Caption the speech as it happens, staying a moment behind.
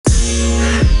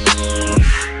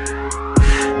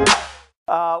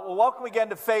Well, welcome again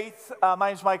to Faith. My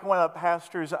name is Mike. I'm one of the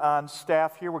pastors on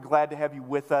staff here. We're glad to have you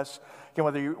with us. Again,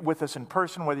 whether you're with us in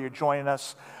person, whether you're joining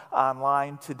us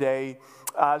online today.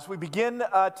 As we begin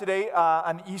today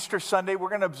on Easter Sunday, we're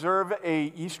going to observe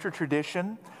a Easter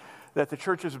tradition that the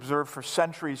church has observed for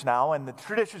centuries now. And the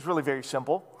tradition is really very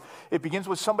simple. It begins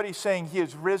with somebody saying, "He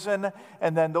is risen,"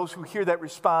 and then those who hear that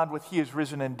respond with, "He is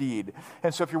risen indeed."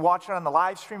 And so if you're watching on the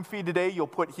live stream feed today, you'll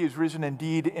put "He is risen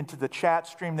indeed" into the chat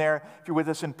stream there. If you're with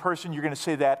us in person, you're going to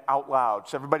say that out loud.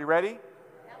 So everybody ready?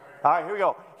 Yep. All right, here we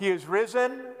go. He is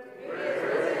risen. He is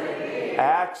risen indeed.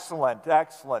 Excellent,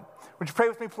 excellent. Would you pray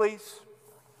with me, please?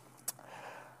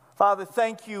 Father,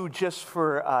 thank you just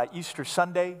for Easter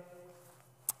Sunday.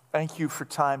 Thank you for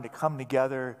time to come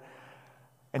together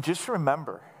and just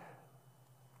remember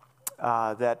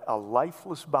that a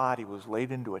lifeless body was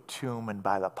laid into a tomb and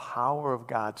by the power of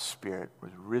God's Spirit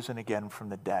was risen again from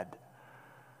the dead.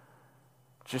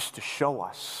 Just to show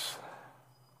us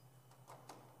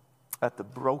that the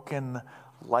broken,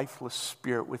 lifeless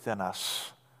spirit within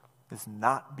us is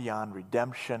not beyond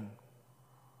redemption,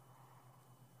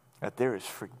 that there is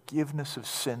forgiveness of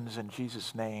sins in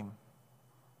Jesus' name,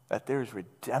 that there is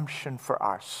redemption for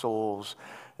our souls,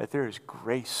 that there is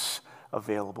grace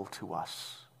available to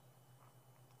us.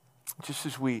 Just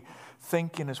as we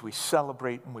think and as we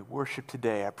celebrate and we worship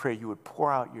today, I pray you would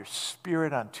pour out your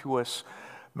Spirit onto us,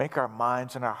 make our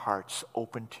minds and our hearts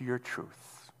open to your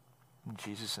truth. In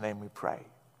Jesus' name we pray.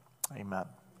 Amen.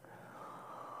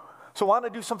 So I want to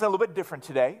do something a little bit different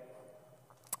today.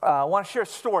 I want to share a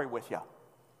story with you.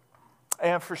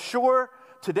 And for sure,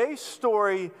 today's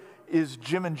story is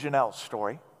Jim and Janelle's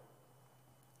story.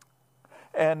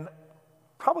 And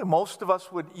probably most of us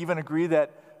would even agree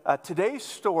that today's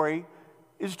story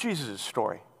is Jesus'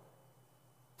 story.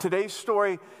 Today's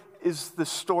story is the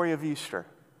story of Easter.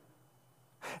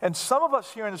 And some of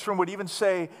us here in this room would even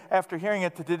say, after hearing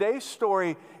it, that today's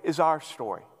story is our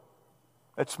story.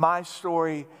 It's my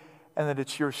story, and that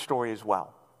it's your story as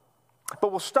well.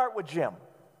 But we'll start with Jim.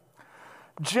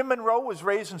 Jim Monroe was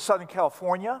raised in Southern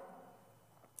California.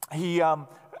 He,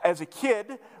 as a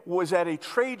kid, was at a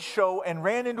trade show and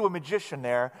ran into a magician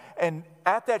there. And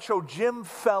at that show, Jim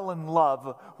fell in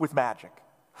love with magic.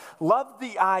 Loved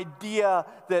the idea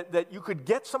that you could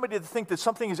get somebody to think that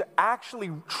something is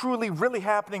actually, truly, really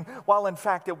happening, while in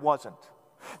fact it wasn't.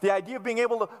 The idea of being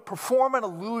able to perform an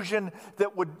illusion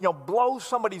that would, blow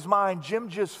somebody's mind. Jim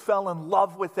just fell in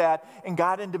love with that and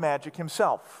got into magic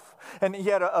himself. And he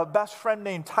had a best friend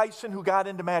named Tyson who got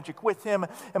into magic with him.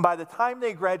 And by the time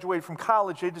they graduated from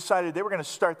college, they decided they were going to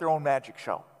start their own magic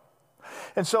show.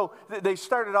 And so they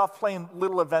started off playing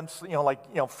little events,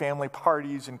 like family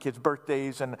parties and kids'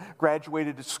 birthdays, and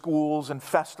graduated to schools and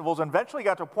festivals, and eventually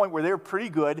got to a point where they were pretty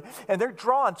good, and they're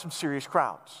drawing some serious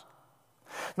crowds.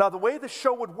 Now, the way the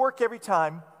show would work every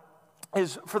time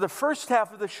is for the first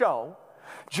half of the show,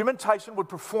 Jim and Tyson would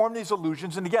perform these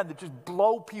illusions, and again, they just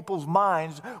blow people's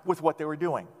minds with what they were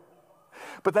doing.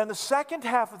 But then the second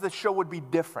half of the show would be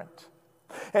different.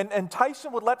 And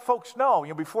Tyson would let folks know,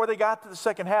 before they got to the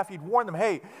second half, he'd warn them,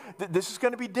 hey, this is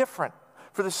going to be different.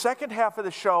 For the second half of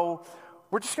the show,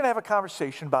 we're just going to have a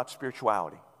conversation about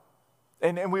spirituality.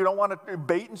 And we don't want to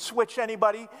bait and switch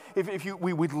anybody.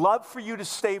 We'd love for you to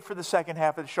stay for the second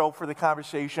half of the show for the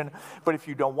conversation. But if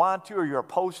you don't want to, or you're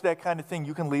opposed to that kind of thing,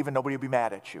 you can leave and nobody will be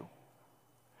mad at you.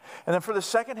 And then for the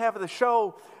second half of the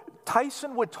show,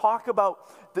 Tyson would talk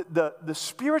about the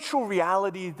spiritual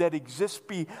reality that exists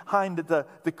behind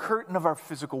the curtain of our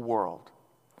physical world.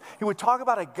 He would talk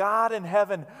about a God in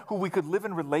heaven who we could live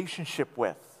in relationship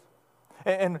with,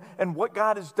 and what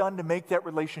God has done to make that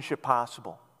relationship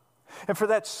possible. And for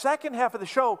that second half of the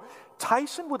show,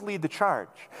 Tyson would lead the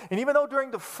charge. And even though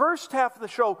during the first half of the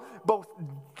show, both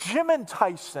Jim and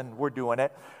Tyson were doing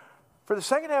it, for the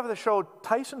second half of the show,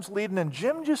 Tyson's leading and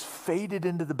Jim just faded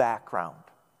into the background.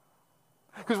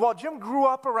 Because while Jim grew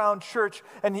up around church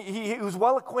and he was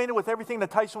well acquainted with everything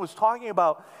that Tyson was talking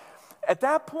about, at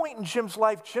that point in Jim's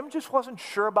life, Jim just wasn't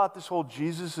sure about this whole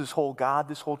Jesus, this whole God,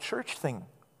 this whole church thing.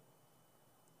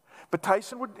 But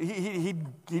Tyson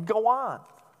he'd go on.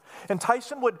 And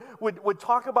Tyson would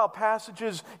talk about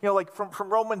passages, like from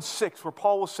Romans 6, where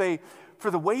Paul will say,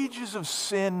 "For the wages of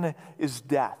sin is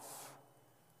death,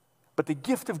 but the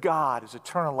gift of God is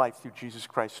eternal life through Jesus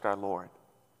Christ our Lord."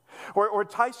 Or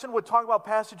Tyson would talk about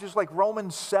passages like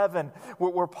Romans 7,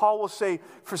 where Paul will say,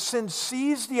 "For sin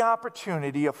seized the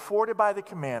opportunity afforded by the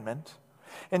commandment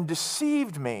and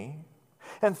deceived me,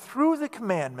 and through the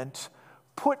commandment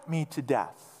put me to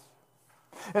death."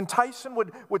 And Tyson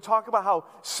would talk about how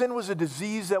sin was a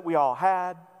disease that we all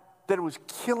had, that it was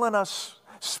killing us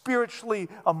spiritually,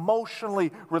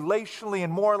 emotionally, relationally,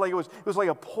 and more. Like it was like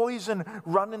a poison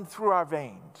running through our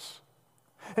veins.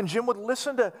 And Jim would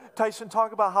listen to Tyson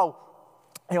talk about how,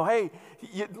 hey,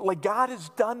 like God has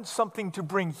done something to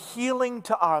bring healing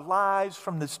to our lives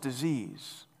from this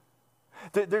disease.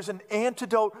 There's an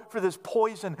antidote for this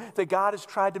poison that God has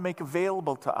tried to make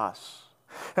available to us.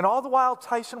 And all the while,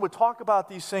 Tyson would talk about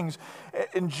these things,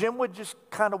 and Jim would just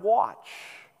kind of watch.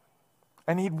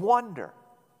 And he'd wonder,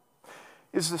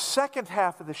 is the second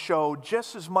half of the show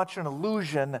just as much an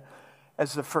illusion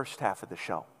as the first half of the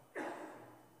show?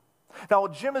 Now,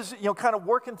 Jim is, kind of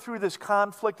working through this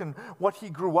conflict and what he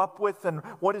grew up with and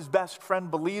what his best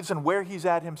friend believes and where he's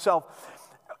at himself.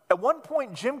 At one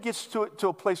point, Jim gets to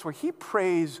a place where he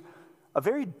prays a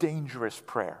very dangerous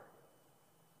prayer.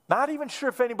 Not even sure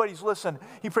if anybody's listening.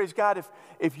 He prays, God,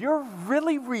 if you're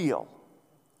really real,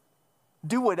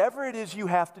 do whatever it is you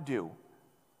have to do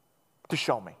to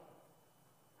show me.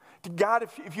 God,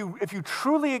 if you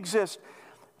truly exist,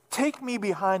 take me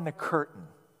behind the curtain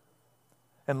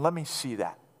and let me see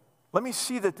that. Let me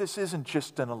see that this isn't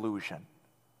just an illusion.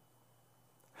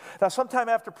 Now, sometime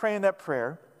after praying that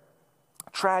prayer,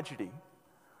 tragedy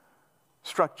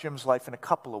struck Jim's life in a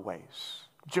couple of ways.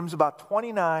 Jim's about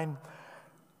 29,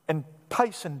 and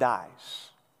Tyson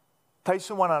dies.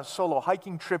 Tyson went on a solo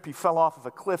hiking trip. He fell off of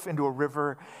a cliff into a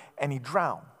river, and he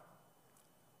drowned.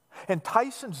 And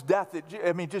Tyson's death,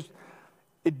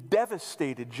 it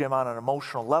devastated Jim on an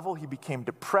emotional level. He became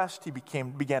depressed. He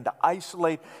began to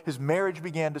isolate. His marriage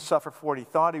began to suffer for it. He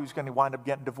thought he was going to wind up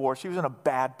getting divorced. He was in a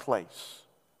bad place.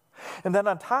 And then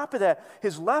on top of that,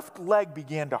 his left leg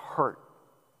began to hurt.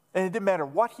 And it didn't matter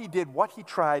what he did, what he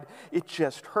tried, it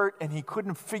just hurt, and he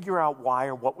couldn't figure out why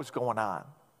or what was going on.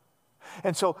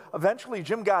 And so eventually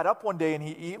Jim got up one day, and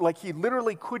he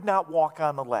literally could not walk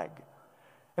on the leg.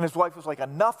 And his wife was like,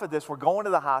 enough of this, we're going to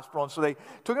the hospital. And so they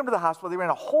took him to the hospital. They ran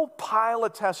a whole pile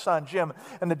of tests on Jim,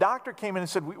 and the doctor came in and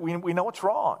said, we know what's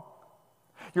wrong.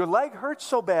 Your leg hurts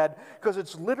so bad because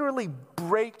it's literally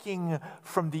breaking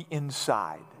from the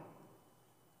inside.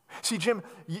 See, Jim,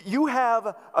 you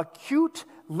have acute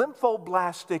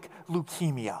lymphoblastic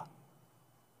leukemia.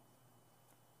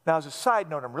 Now, as a side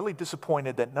note, I'm really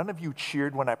disappointed that none of you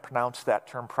cheered when I pronounced that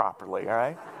term properly, all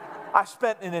right? I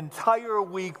spent an entire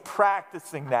week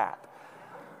practicing that.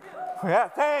 Yeah,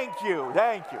 thank you. All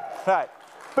right.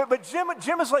 But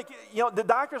Jim is like, the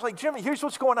doctor's like, Jim, here's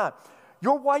what's going on.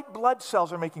 Your white blood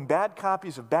cells are making bad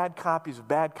copies of bad copies of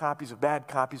bad copies of bad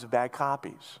copies of bad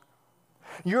copies.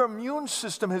 Your immune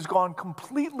system has gone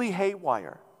completely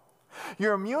haywire.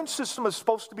 Your immune system is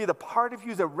supposed to be the part of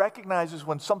you that recognizes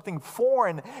when something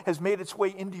foreign has made its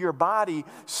way into your body,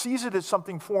 sees it as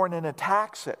something foreign, and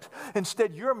attacks it.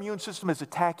 Instead, your immune system is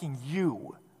attacking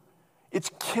you.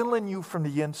 It's killing you from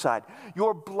the inside.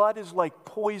 Your blood is like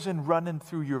poison running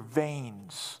through your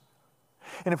veins.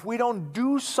 And if we don't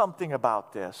do something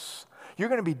about this, you're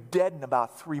going to be dead in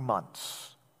about 3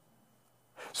 months.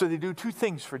 So they do two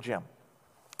things for Jim.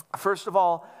 First of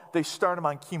all, they start him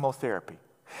on chemotherapy.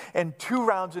 And 2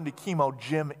 rounds into chemo,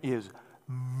 Jim is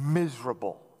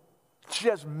miserable.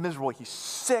 Just miserable. He's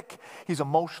sick. He's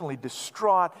emotionally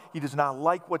distraught. He does not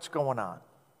like what's going on.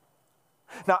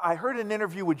 Now, I heard an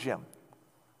interview with Jim.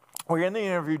 Where in the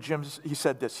interview, he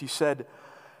said this. He said,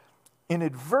 in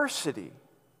adversity,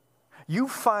 you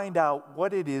find out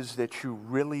what it is that you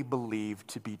really believe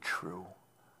to be true.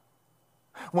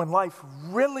 When life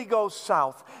really goes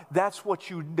south, that's when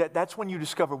you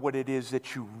discover what it is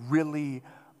that you really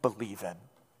believe in.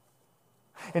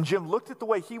 And Jim looked at the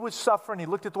way he was suffering. He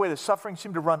looked at the way the suffering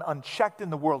seemed to run unchecked in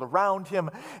the world around him.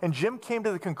 And Jim came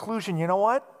to the conclusion, you know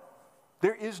what?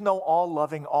 There is no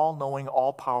all-loving, all-knowing,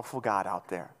 all-powerful God out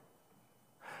there.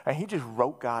 And he just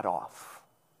wrote God off.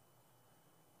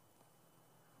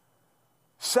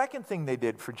 Second thing they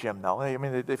did for Jim, though,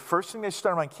 the first thing they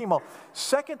started on chemo.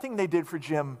 Second thing they did for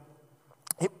Jim,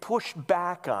 it pushed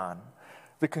back on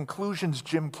the conclusions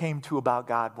Jim came to about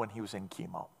God when he was in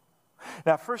chemo.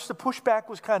 Now, at first the pushback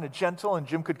was kind of gentle, and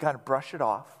Jim could kind of brush it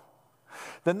off.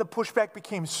 Then the pushback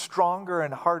became stronger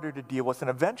and harder to deal with, and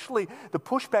eventually the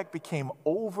pushback became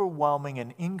overwhelming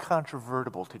and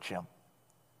incontrovertible to Jim.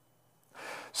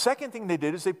 Second thing they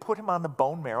did is they put him on the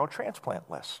bone marrow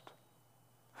transplant list.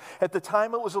 At the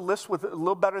time, it was a list with a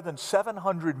little better than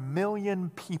 700 million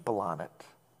people on it.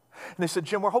 And they said,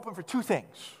 Jim, we're hoping for 2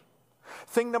 things.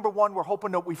 Thing number 1, we're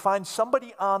hoping that we find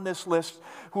somebody on this list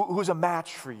who's a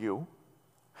match for you.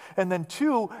 And then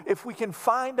 2, if we can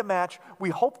find a match, we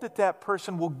hope that that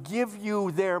person will give you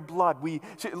their blood.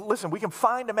 Listen, we can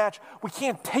find a match. We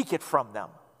can't take it from them.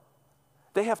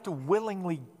 They have to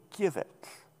willingly give it.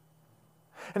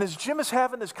 And as Jim is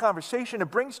having this conversation,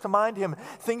 it brings to mind him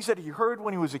things that he heard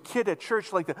when he was a kid at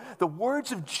church, like the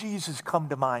words of Jesus come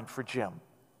to mind for Jim.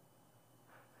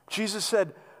 Jesus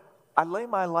said, I lay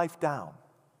my life down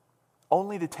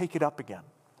only to take it up again.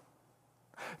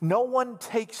 No one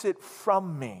takes it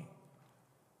from me.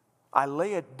 I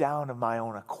lay it down of my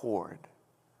own accord.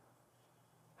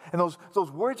 And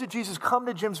those words of Jesus come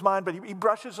to Jim's mind, but he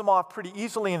brushes them off pretty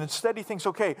easily, and instead he thinks,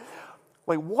 okay,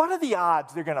 like, what are the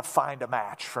odds they're going to find a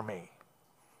match for me?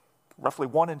 Roughly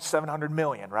 1 in 700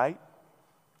 million, right?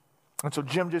 And so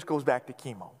Jim just goes back to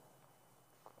chemo.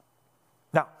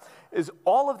 Now, as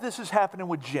all of this is happening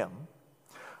with Jim,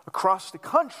 across the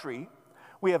country,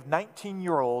 we have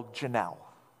 19-year-old Janelle.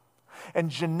 And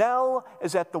Janelle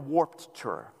is at the Warped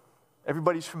Tour.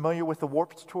 Everybody's familiar with the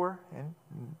Warped Tour?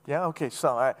 Yeah, okay,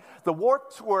 so the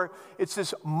Warped Tour, it's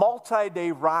this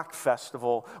multi-day rock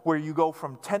festival where you go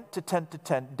from tent to tent to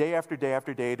tent, day after day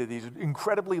after day, to these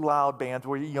incredibly loud bands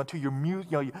where to your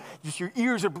just your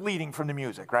ears are bleeding from the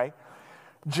music, right?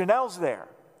 Janelle's there,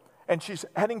 and she's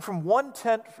heading from one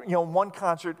tent, one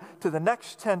concert, to the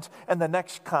next tent and the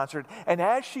next concert, and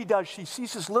as she does, she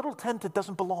sees this little tent that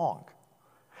doesn't belong.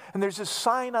 And there's this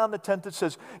sign on the tent that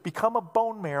says, become a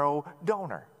bone marrow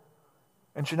donor.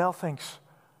 And Janelle thinks,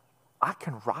 I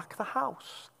can rock the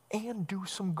house and do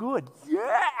some good.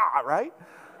 Yeah, right?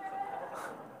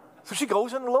 So she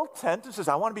goes in a little tent and says,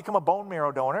 I want to become a bone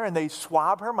marrow donor. And they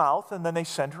swab her mouth, and then they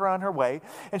send her on her way.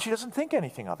 And she doesn't think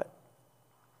anything of it.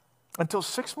 Until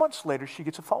 6 months later, she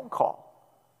gets a phone call.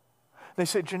 They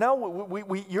said,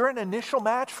 Janelle, you're an initial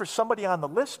match for somebody on the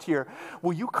list here.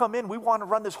 Will you come in? We want to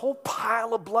run this whole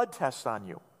pile of blood tests on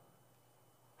you.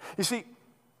 You see,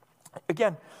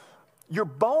 again, your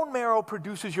bone marrow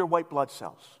produces your white blood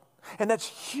cells. And that's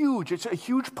huge. It's a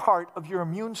huge part of your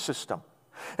immune system.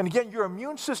 And again, your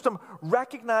immune system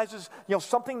recognizes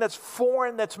something that's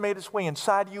foreign that's made its way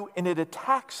inside you, and it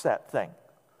attacks that thing.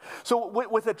 So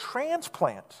with a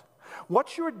transplant,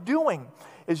 what you're doing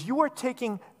is you are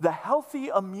taking the healthy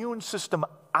immune system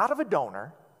out of a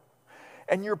donor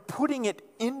and you're putting it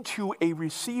into a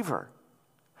receiver.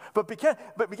 But because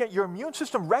your immune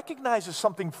system recognizes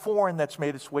something foreign that's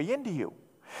made its way into you.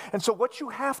 And so what you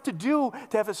have to do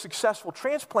to have a successful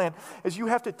transplant is you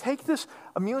have to take this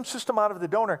immune system out of the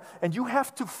donor and you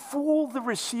have to fool the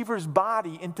receiver's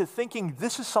body into thinking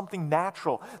this is something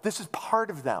natural, this is part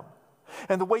of them.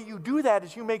 And the way you do that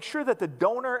is you make sure that the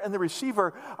donor and the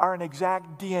receiver are an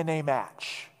exact DNA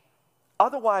match.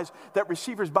 Otherwise, that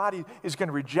receiver's body is going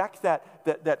to reject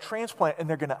that transplant and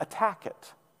they're going to attack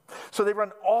it. So they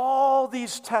run all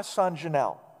these tests on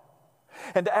Janelle.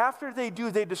 And after they do,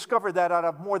 they discover that out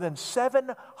of more than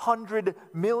 700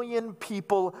 million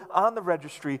people on the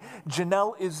registry,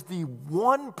 Janelle is the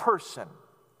one person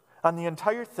on the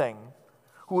entire thing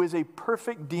who is a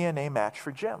perfect DNA match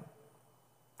for Jim.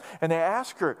 And they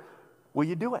ask her, will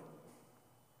you do it?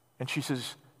 And she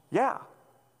says, yeah,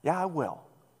 I will.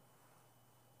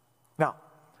 Now,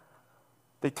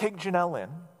 they take Janelle in,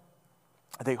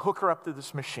 they hook her up to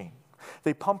this machine.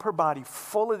 They pump her body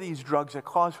full of these drugs that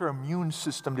cause her immune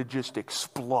system to just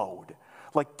explode,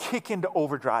 like kick into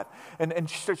overdrive. And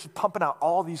she starts pumping out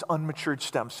all these unmatured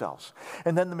stem cells.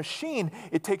 And then the machine,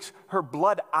 it takes her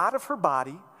blood out of her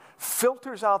body,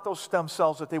 filters out those stem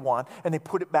cells that they want, and they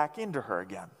put it back into her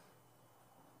again.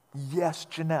 Yes,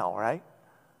 Janelle, right?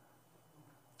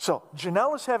 So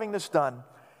Janelle is having this done,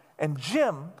 and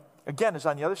Jim, again, is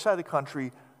on the other side of the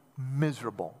country,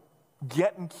 miserable,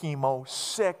 getting chemo,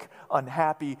 sick,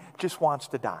 unhappy, just wants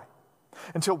to die.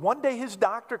 Until one day his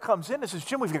doctor comes in and says,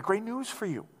 Jim, we've got great news for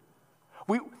you.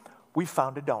 We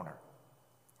found a donor.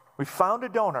 We found a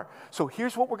donor. So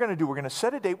here's what we're going to do. We're going to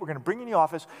set a date. We're going to bring you in the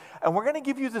office. And we're going to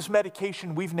give you this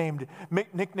medication we've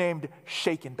nicknamed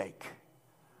Shake and Bake.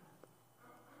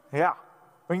 Yeah.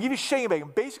 We're going to give you Shake and Bake.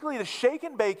 And basically, the Shake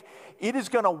and Bake, it is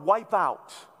going to wipe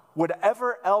out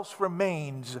whatever else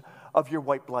remains of your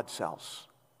white blood cells.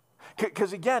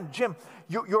 Because again, Jim,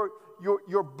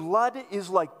 your blood is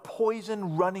like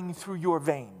poison running through your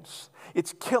veins.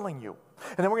 It's killing you.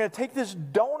 And then we're going to take this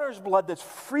donor's blood that's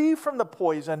free from the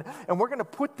poison, and we're going to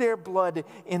put their blood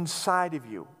inside of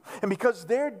you. And because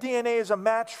their DNA is a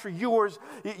match for yours,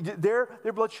 their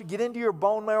blood should get into your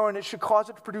bone marrow, and it should cause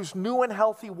it to produce new and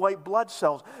healthy white blood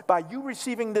cells. By you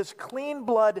receiving this clean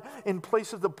blood in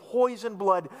place of the poison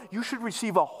blood, you should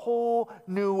receive a whole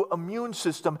new immune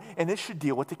system, and it should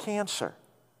deal with the cancer.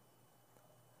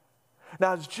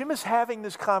 Now, as Jim is having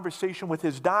this conversation with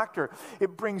his doctor,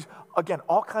 it brings, again,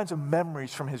 all kinds of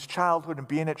memories from his childhood and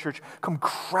being at church come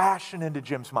crashing into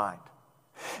Jim's mind.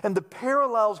 And the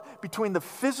parallels between the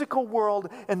physical world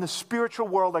and the spiritual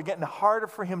world are getting harder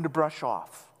for him to brush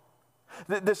off.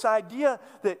 This idea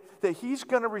that he's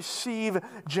going to receive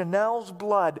Janelle's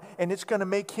blood and it's going to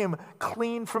make him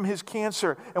clean from his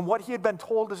cancer, and what he had been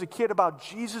told as a kid about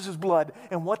Jesus' blood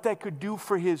and what that could do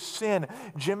for his sin,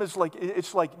 Jim is like,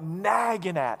 it's like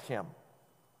nagging at him.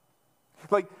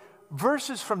 Like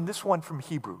verses from this one from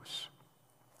Hebrews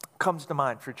comes to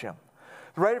mind for Jim.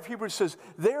 The writer of Hebrews says,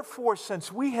 "Therefore,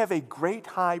 since we have a great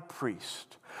high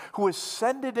priest who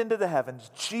ascended into the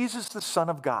heavens, Jesus the Son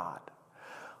of God,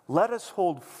 let us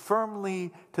hold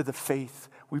firmly to the faith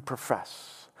we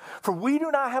profess. For we do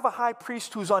not have a high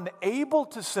priest who's unable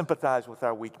to sympathize with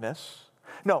our weakness.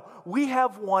 No, we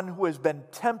have one who has been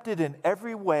tempted in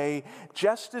every way,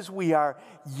 just as we are,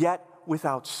 yet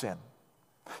without sin."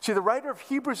 See, the writer of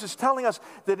Hebrews is telling us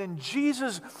that in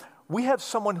Jesus, we have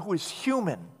someone who is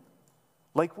human,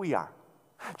 like we are.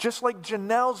 Just like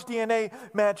Janelle's DNA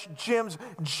matched Jim's,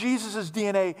 Jesus'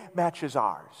 DNA matches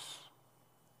ours.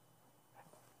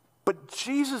 But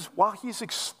Jesus, while he's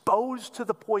exposed to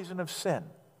the poison of sin,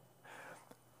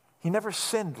 he never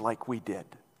sinned like we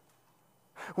did.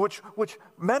 Which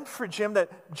meant for Jim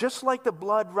that just like the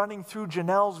blood running through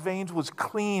Janelle's veins was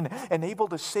clean and able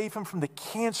to save him from the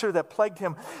cancer that plagued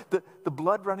him, the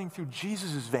blood running through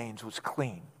Jesus' veins was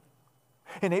clean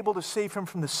and able to save him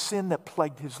from the sin that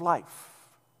plagued his life.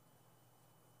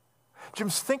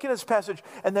 Jim's thinking this passage,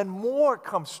 and then more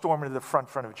comes storming to the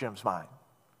front of Jim's mind.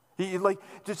 He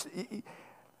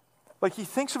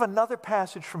thinks of another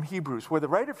passage from Hebrews where the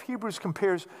writer of Hebrews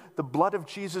compares the blood of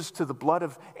Jesus to the blood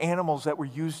of animals that were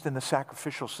used in the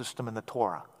sacrificial system in the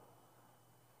Torah.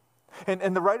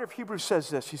 And the writer of Hebrews says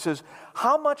this. He says,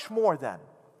 "How much more then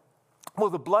will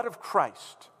the blood of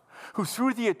Christ, who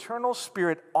through the eternal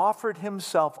Spirit offered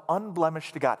himself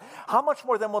unblemished to God, how much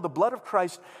more then will the blood of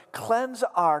Christ cleanse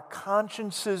our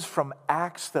consciences from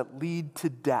acts that lead to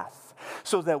death,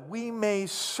 so that we may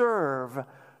serve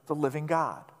the living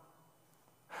God?"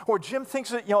 Or Jim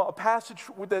thinks that, a passage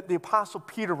that the Apostle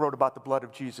Peter wrote about the blood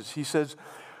of Jesus. He says,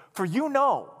 "For you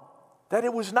know that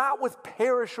it was not with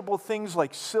perishable things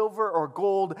like silver or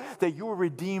gold that you were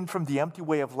redeemed from the empty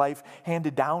way of life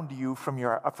handed down to you from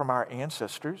our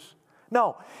ancestors.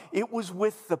 No, it was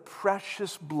with the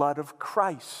precious blood of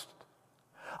Christ,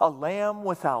 a lamb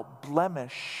without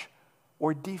blemish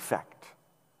or defect."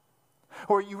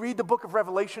 Or you read the book of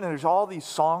Revelation and there's all these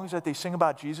songs that they sing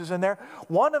about Jesus in there.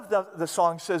 One of the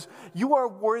songs says, "You are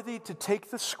worthy to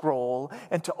take the scroll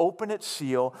and to open its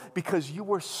seal because you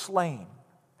were slain.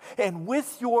 And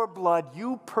with your blood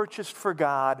you purchased for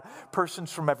God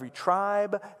persons from every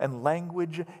tribe and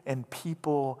language and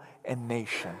people and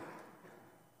nation."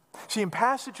 See, in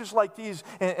passages like these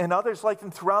and others like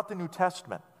them throughout the New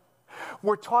Testament,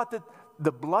 we're taught that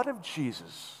the blood of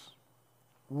Jesus,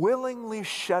 willingly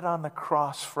shed on the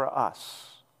cross for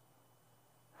us,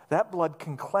 that blood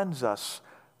can cleanse us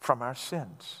from our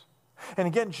sins. And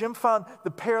again, Jim found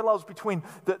the parallels between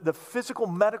the physical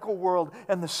medical world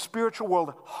and the spiritual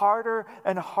world harder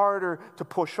and harder to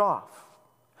push off.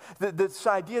 This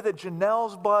idea that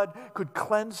Janelle's blood could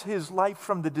cleanse his life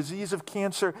from the disease of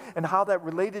cancer and how that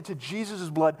related to Jesus'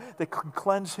 blood that could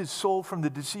cleanse his soul from the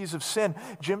disease of sin,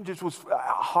 Jim just was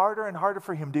harder and harder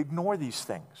for him to ignore these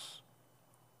things.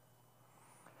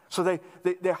 So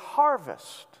they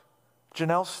harvest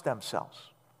Janelle's stem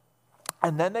cells,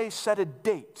 and then they set a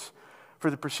date for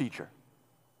the procedure.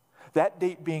 That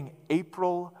date being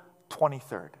April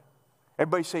 23rd.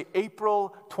 Everybody say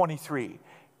April 23. April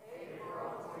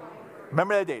 23rd.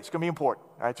 Remember that date. It's going to be important.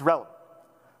 All right, it's relevant.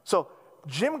 So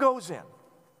Jim goes in,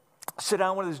 sit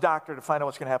down with his doctor to find out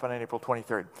what's going to happen on April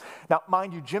 23rd. Now,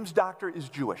 mind you, Jim's doctor is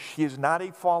Jewish. He is not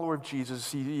a follower of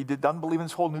Jesus. He doesn't believe in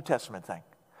this whole New Testament thing.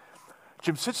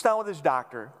 Jim sits down with his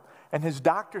doctor, and his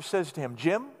doctor says to him,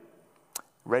 "Jim,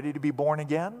 ready to be born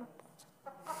again?"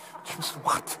 Jim says,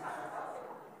 "What?"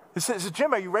 He says,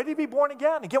 "Jim, are you ready to be born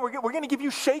again? Again, we're going to give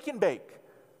you shake and bake.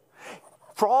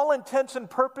 For all intents and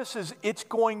purposes, it's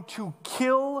going to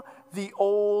kill the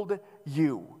old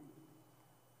you.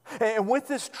 And with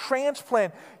this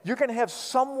transplant, you're going to have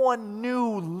someone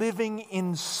new living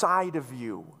inside of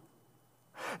you.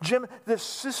 Jim, the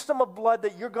system of blood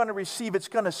that you're going to receive, it's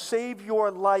going to save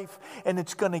your life and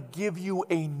it's going to give you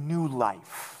a new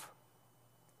life."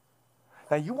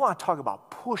 Now, you want to talk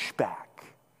about pushback.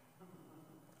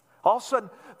 All of a sudden,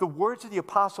 the words of the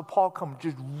Apostle Paul come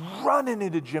just running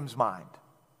into Jim's mind.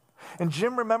 And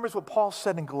Jim remembers what Paul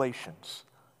said in Galatians.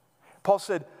 Paul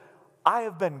said, "I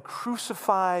have been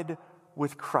crucified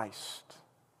with Christ.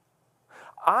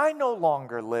 I no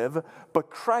longer live, but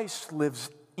Christ lives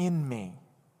in me.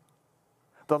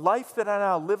 The life that I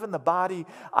now live in the body,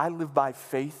 I live by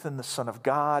faith in the Son of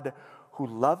God who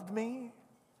loved me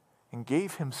and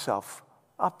gave himself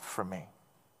up for me.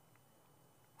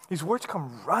 These words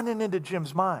come running into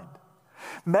Jim's mind.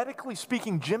 Medically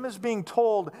speaking, Jim is being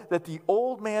told that the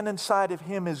old man inside of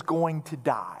him is going to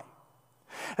die.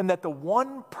 And that the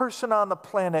one person on the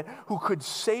planet who could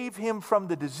save him from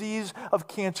the disease of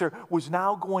cancer was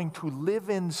now going to live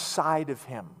inside of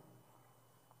him.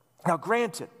 Now,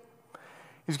 granted,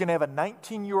 he's going to have a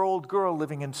 19-year-old girl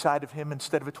living inside of him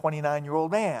instead of a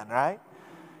 29-year-old man, right?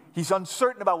 He's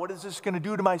uncertain about what is this going to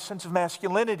do to my sense of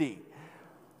masculinity.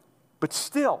 But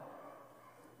still,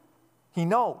 he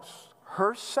knows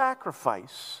her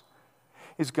sacrifice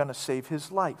is going to save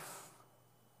his life.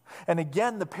 And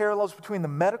again, the parallels between the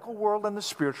medical world and the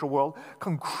spiritual world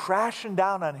come crashing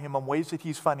down on him in ways that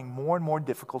he's finding more and more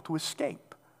difficult to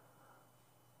escape.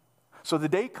 So the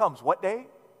day comes. What day?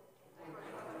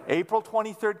 April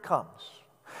 23rd comes.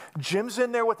 Jim's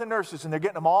in there with the nurses, and they're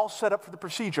getting him all set up for the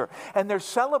procedure. And they're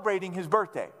celebrating his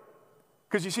birthday.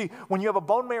 Because you see, when you have a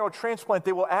bone marrow transplant,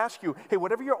 they will ask you, hey,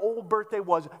 whatever your old birthday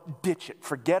was, ditch it.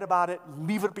 Forget about it.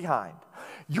 Leave it behind.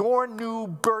 Your new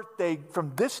birthday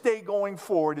from this day going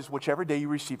forward is whichever day you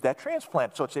received that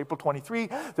transplant. So it's April 23.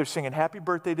 They're singing happy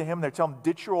birthday to him. They're telling him,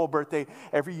 ditch your old birthday.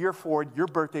 Every year forward, your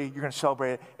birthday, you're going to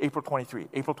celebrate it April 23,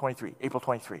 April 23, April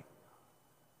 23.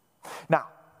 Now,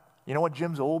 you know what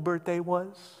Jim's old birthday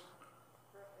was?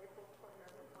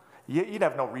 You'd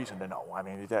have no reason to know. I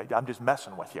mean, I'm just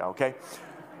messing with you, okay?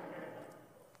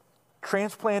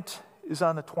 Transplant is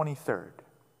on the 23rd.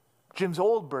 Jim's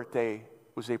old birthday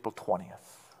was April 20th.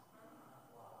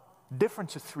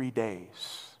 Difference of 3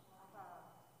 days.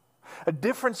 A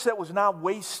difference that was not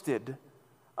wasted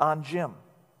on Jim.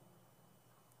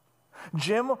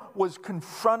 Jim was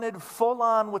confronted full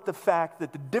on with the fact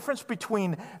that the difference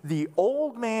between the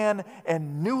old man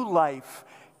and new life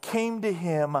came to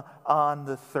him on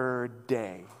the third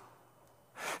day.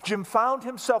 Jim found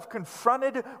himself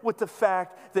confronted with the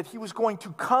fact that he was going to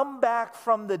come back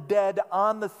from the dead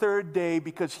on the third day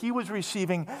because he was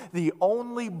receiving the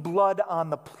only blood on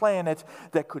the planet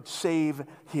that could save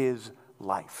his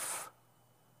life.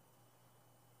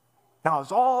 Now,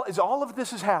 as all of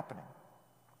this is happening,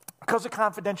 because of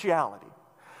confidentiality,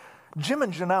 Jim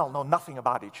and Janelle know nothing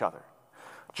about each other.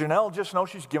 Janelle just knows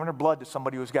she's giving her blood to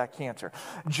somebody who's got cancer.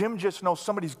 Jim just knows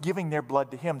somebody's giving their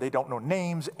blood to him. They don't know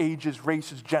names, ages,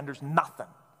 races, genders, nothing.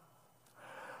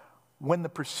 When the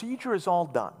procedure is all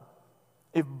done,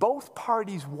 if both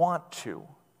parties want to,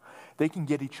 they can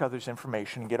get each other's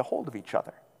information and get a hold of each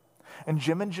other. And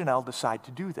Jim and Janelle decide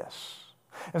to do this.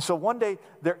 And so one day,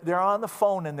 they're on the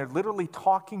phone and they're literally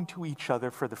talking to each other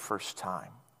for the first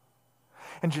time.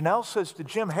 And Janelle says to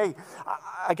Jim, hey,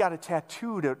 I got a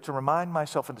tattoo to remind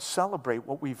myself and to celebrate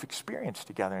what we've experienced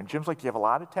together. And Jim's like, do you have a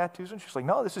lot of tattoos? And she's like,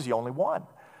 no, this is the only one.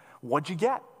 What'd you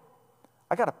get?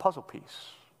 I got a puzzle piece.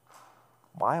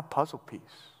 Why a puzzle piece?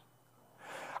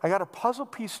 I got a puzzle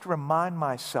piece to remind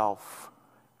myself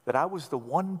that I was the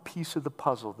one piece of the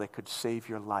puzzle that could save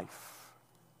your life.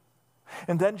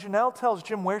 And then Janelle tells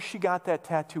Jim where she got that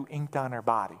tattoo inked on her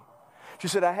body. She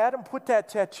said, I had him put that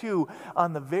tattoo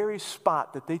on the very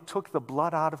spot that they took the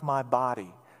blood out of my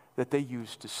body that they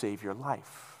used to save your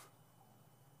life.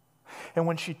 And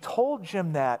when she told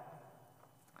Jim that,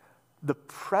 the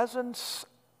presence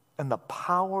and the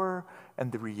power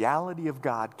and the reality of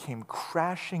God came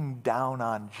crashing down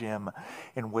on Jim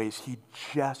in ways he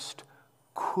just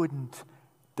couldn't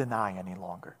deny any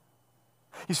longer.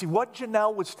 You see, what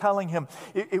Janelle was telling him,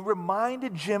 it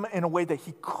reminded Jim in a way that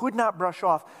he could not brush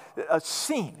off a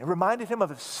scene. It reminded him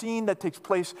of a scene that takes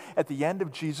place at the end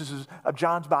of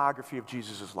John's biography of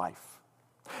Jesus' life.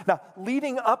 Now,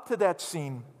 leading up to that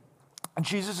scene,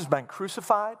 Jesus has been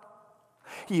crucified.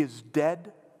 He is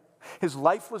dead. His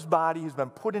lifeless body has been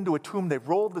put into a tomb. They've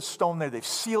rolled the stone there. They've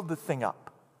sealed the thing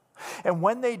up. And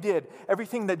when they did,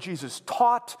 everything that Jesus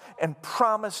taught and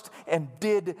promised and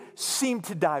did seemed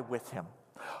to die with him.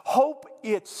 Hope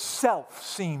itself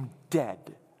seemed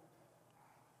dead.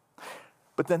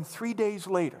 But then 3 days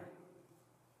later,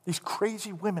 these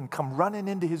crazy women come running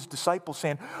into his disciples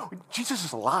saying, Jesus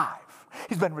is alive.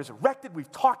 He's been resurrected.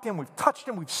 We've talked to him. We've touched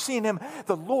him. We've seen him.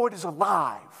 The Lord is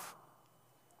alive.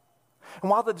 And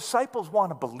while the disciples want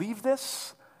to believe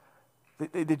this,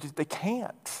 they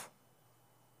can't.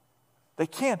 They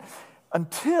can't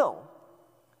until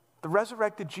the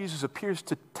resurrected Jesus appears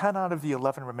to 10 out of the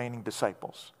 11 remaining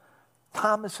disciples.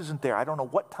 Thomas isn't there. I don't know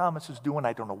what Thomas is doing.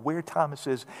 I don't know where Thomas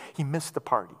is. He missed the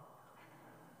party.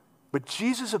 But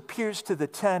Jesus appears to the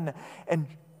 10 and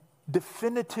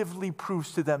definitively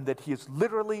proves to them that he is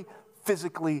literally,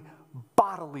 physically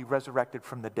bodily resurrected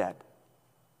from the dead.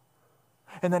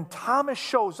 And then Thomas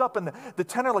shows up, and the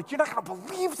 10 are like, you're not going to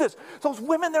believe this. Those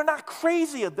women, they're not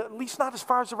crazy, at least not as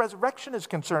far as the resurrection is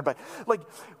concerned. But like,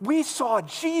 we saw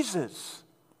Jesus.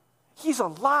 He's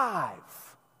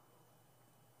alive.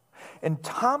 And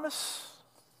Thomas,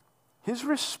 his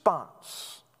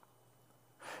response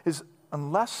is,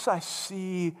 unless I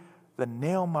see the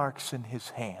nail marks in his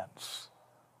hands,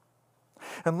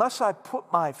 unless I put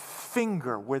my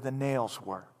finger where the nails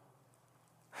were,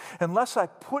 unless I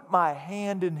put my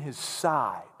hand in his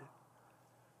side,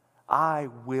 I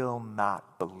will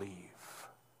not believe.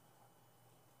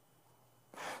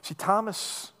 See,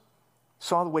 Thomas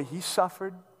saw the way he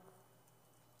suffered,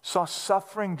 saw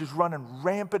suffering just running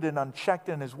rampant and unchecked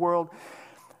in his world.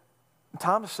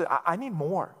 Thomas said, I need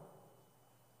more.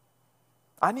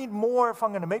 I need more if I'm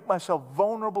going to make myself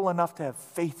vulnerable enough to have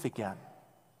faith again.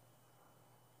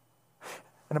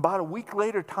 And about a week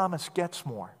later, Thomas gets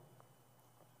more.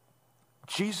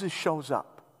 Jesus shows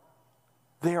up.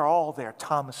 They are all there,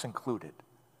 Thomas included.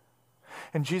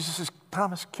 And Jesus says,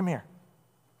 Thomas, come here.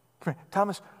 Come here.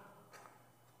 Thomas,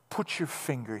 put your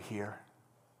finger here.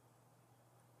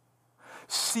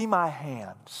 See my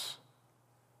hands.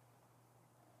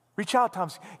 Reach out,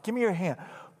 Thomas. Give me your hand.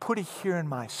 Put it here in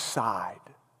my side.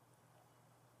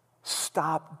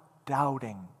 Stop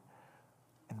doubting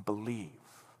and believe.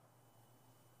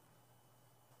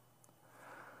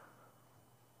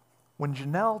 When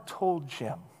Janelle told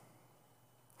Jim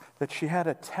that she had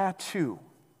a tattoo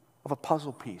of a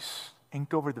puzzle piece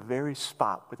inked over the very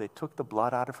spot where they took the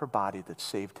blood out of her body that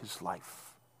saved his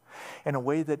life, in a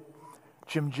way that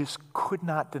Jim just could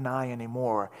not deny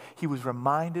anymore, he was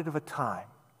reminded of a time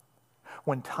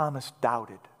when Thomas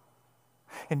doubted.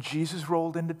 And Jesus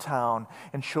rolled into town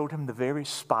and showed him the very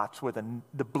spots where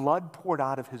the blood poured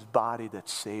out of his body that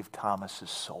saved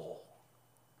Thomas's soul.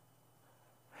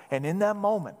 And in that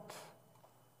moment,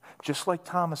 just like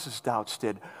Thomas's doubts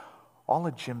did, all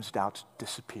of Jim's doubts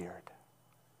disappeared.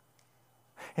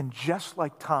 And just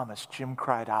like Thomas, Jim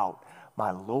cried out, "My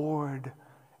Lord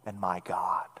and my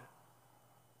God."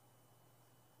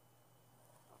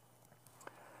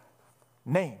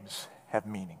 Names have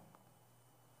meaning.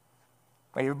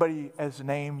 Like, everybody has a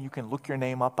name. You can look your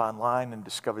name up online and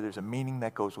discover there's a meaning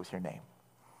that goes with your name.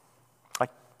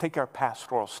 Like, take our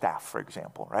pastoral staff, for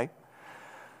example, right?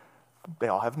 They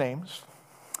all have names.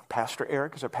 Pastor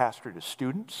Eric is a pastor to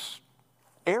students.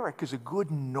 Eric is a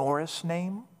good Norse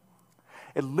name.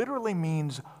 It literally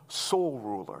means soul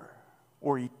ruler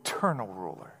or eternal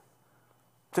ruler.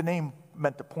 It's a name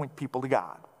meant to point people to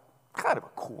God. Kind of a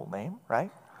cool name,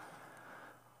 right?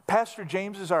 Pastor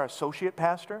James is our associate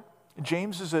pastor.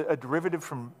 James is a derivative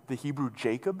from the Hebrew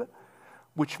Jacob,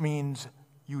 which means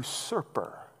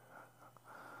usurper,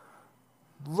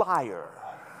 liar.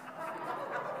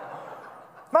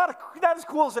 Not as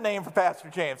cool as a name for Pastor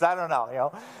James. I don't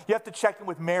know, You have to check in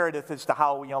with Meredith as to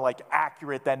how,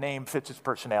 accurate that name fits his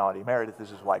personality. Meredith is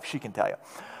his wife. She can tell you.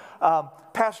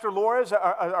 Pastor Laura is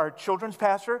our children's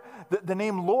pastor. The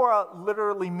name Laura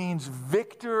literally means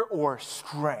victor or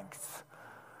strength.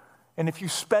 And if you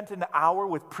spent an hour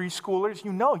with preschoolers,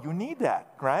 you need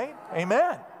that, right?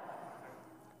 Amen.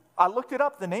 I looked it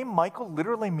up. The name Michael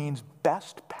literally means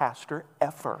best pastor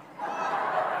ever.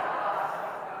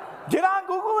 Get on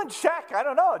Google and check. I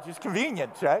don't know. It's just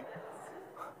convenient, right?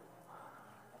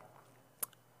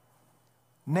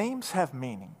 Names have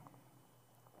meaning.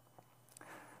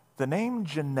 The name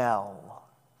Janelle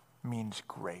means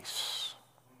grace.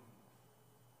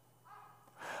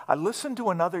 I listened to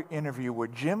another interview where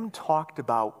Jim talked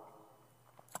about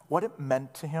what it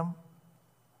meant to him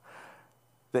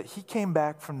that he came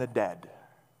back from the dead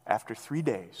after 3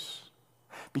 days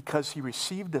because he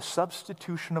received a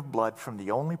substitution of blood from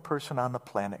the only person on the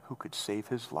planet who could save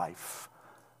his life,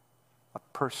 a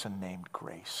person named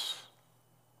Grace.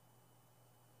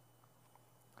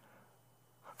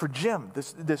 For Jim,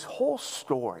 this whole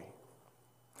story,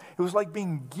 it was like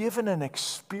being given an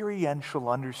experiential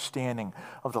understanding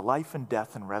of the life and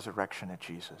death and resurrection of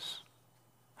Jesus.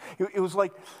 It was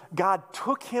like God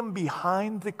took him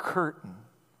behind the curtain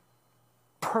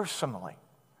personally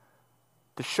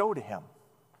to show to him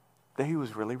that he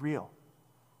was really real.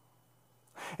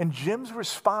 And Jim's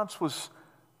response was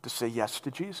to say yes to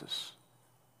Jesus,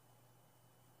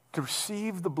 to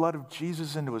receive the blood of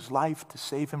Jesus into his life to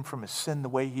save him from his sin the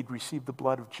way he'd received the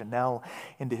blood of Janelle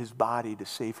into his body to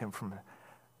save him from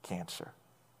cancer.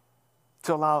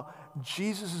 To allow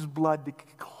Jesus' blood to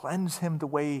cleanse him the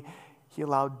way he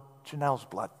allowed Janelle's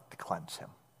blood to cleanse him.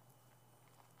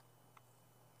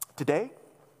 Today,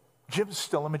 Jim's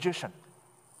still a magician.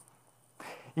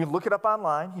 You can look it up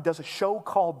online. He does a show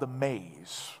called The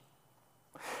Maze.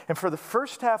 And for the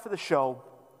first half of the show,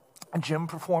 Jim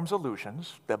performs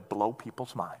illusions that blow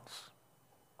people's minds.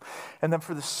 And then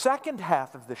for the second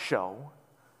half of the show,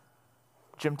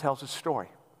 Jim tells a story.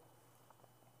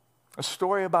 A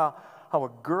story about how a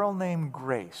girl named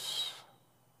Grace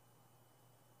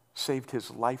saved his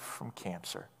life from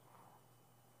cancer.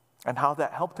 And how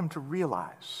that helped him to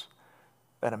realize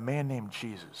that a man named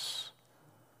Jesus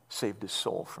saved his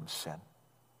soul from sin.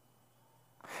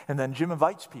 And then Jim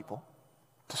invites people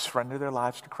to surrender their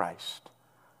lives to Christ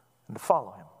and to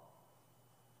follow him.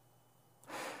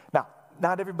 Now,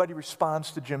 not everybody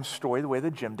responds to Jim's story the way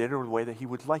that Jim did or the way that he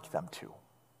would like them to.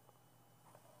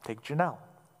 Take Janelle.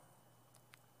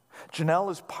 Janelle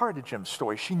is part of Jim's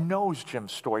story. She knows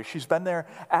Jim's story. She's been there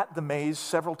at the Maze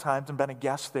several times and been a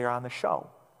guest there on the show.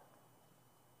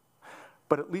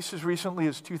 But at least as recently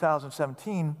as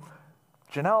 2017,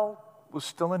 Janelle was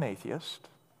still an atheist.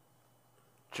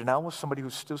 Janelle was somebody who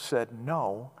still said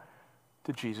no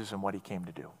to Jesus and what he came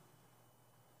to do.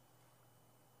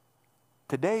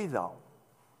 Today, though,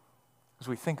 as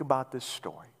we think about this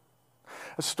story,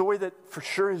 a story that for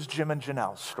sure is Jim and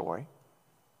Janelle's story,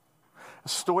 a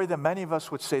story that many of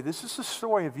us would say, this is the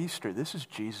story of Easter, this is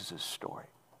Jesus' story.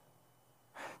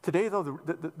 Today, though,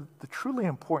 the truly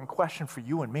important question for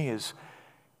you and me is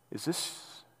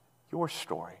this your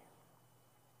story?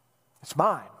 It's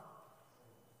mine.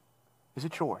 Is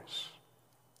it yours?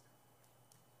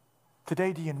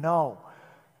 Today, do you know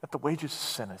that the wages of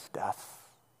sin is death?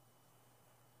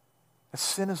 That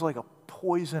sin is like a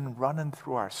poison running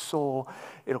through our soul.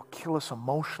 It'll kill us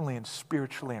emotionally and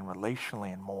spiritually and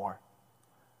relationally and more.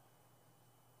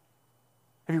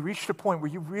 Have you reached a point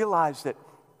where you realize that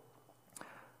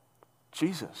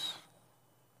Jesus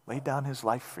laid down his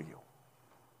life for you?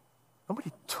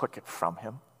 Nobody took it from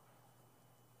him.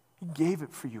 He gave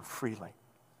it for you freely.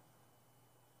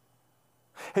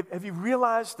 Have you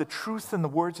realized the truth in the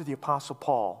words of the Apostle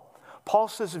Paul? Paul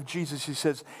says of Jesus, he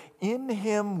says, in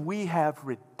him we have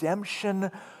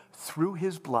redemption through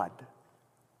his blood,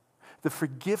 the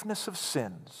forgiveness of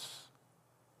sins,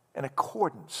 in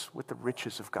accordance with the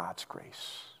riches of God's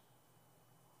grace.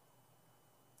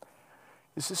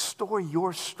 Is this story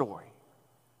your story?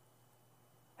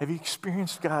 Have you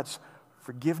experienced God's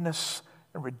forgiveness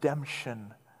and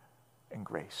redemption and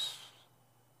grace?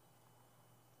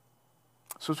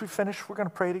 So as we finish, we're going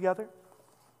to pray together.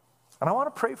 And I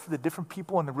want to pray for the different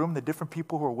people in the room, the different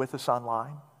people who are with us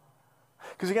online.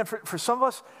 Because again, for some of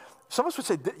us would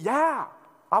say, yeah,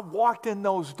 I walked in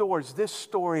those doors. This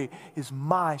story is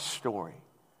my story.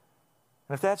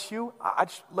 And if that's you,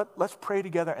 let's pray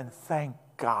together and thank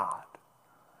God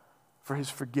for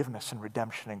his forgiveness and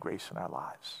redemption and grace in our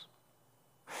lives.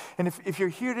 And if you're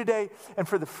here today and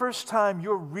for the first time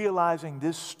you're realizing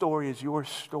this story is your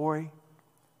story,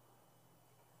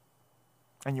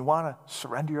 and you want to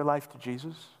surrender your life to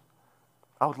Jesus,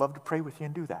 I would love to pray with you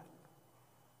and do that.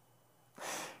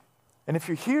 And if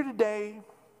you're here today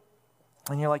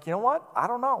and you're like, you know what? I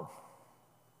don't know.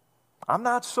 I'm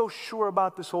not so sure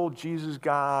about this whole Jesus,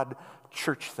 God,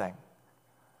 church thing.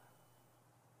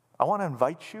 I want to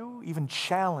invite you, even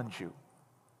challenge you,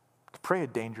 to pray a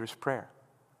dangerous prayer.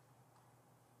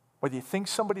 Whether you think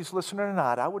somebody's listening or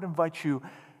not, I would invite you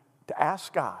to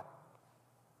ask God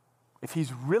if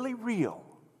he's really real,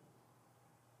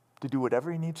 to do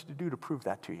whatever he needs to do to prove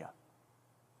that to you.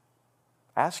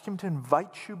 Ask him to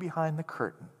invite you behind the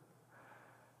curtain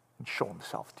and show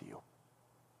himself to you.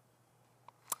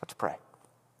 Let's pray.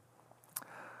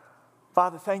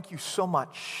 Father, thank you so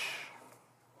much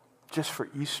just for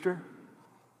Easter,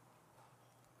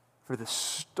 for the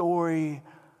story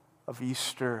of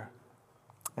Easter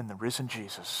and the risen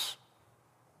Jesus.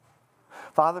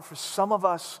 Father, for some of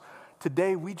us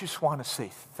today, we just want to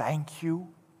say thank you.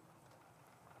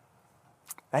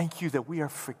 Thank you that we are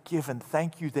forgiven.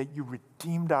 Thank you that you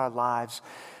redeemed our lives.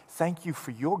 Thank you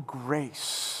for your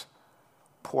grace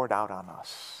poured out on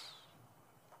us.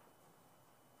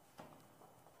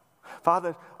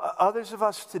 Father, others of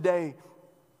us today,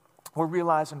 we're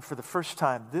realizing for the first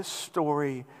time this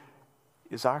story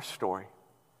is our story.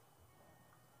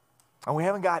 And we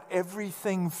haven't got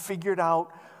everything figured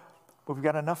out, but we've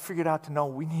got enough figured out to know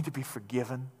we need to be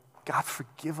forgiven. God,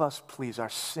 forgive us, please. Our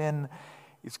sin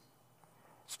is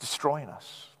destroying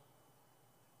us.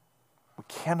 We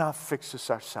cannot fix this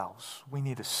ourselves. We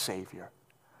need a Savior,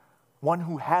 one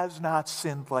who has not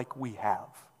sinned like we have,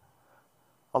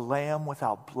 a lamb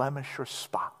without blemish or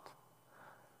spot.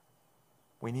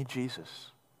 We need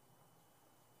Jesus.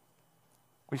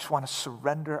 We just want to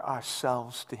surrender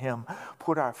ourselves to him,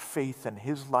 put our faith in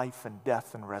his life and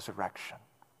death and resurrection.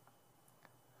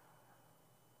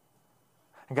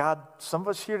 And God, some of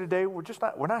us here today, we're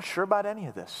not sure about any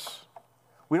of this.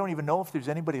 We don't even know if there's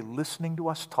anybody listening to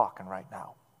us talking right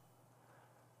now.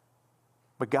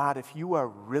 But God, if you are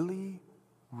really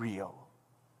real,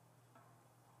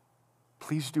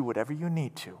 please do whatever you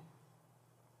need to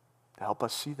help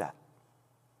us see that.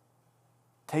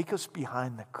 Take us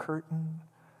behind the curtain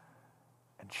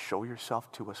and show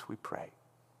yourself to us, we pray.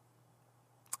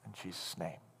 In Jesus'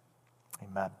 name,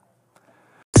 amen.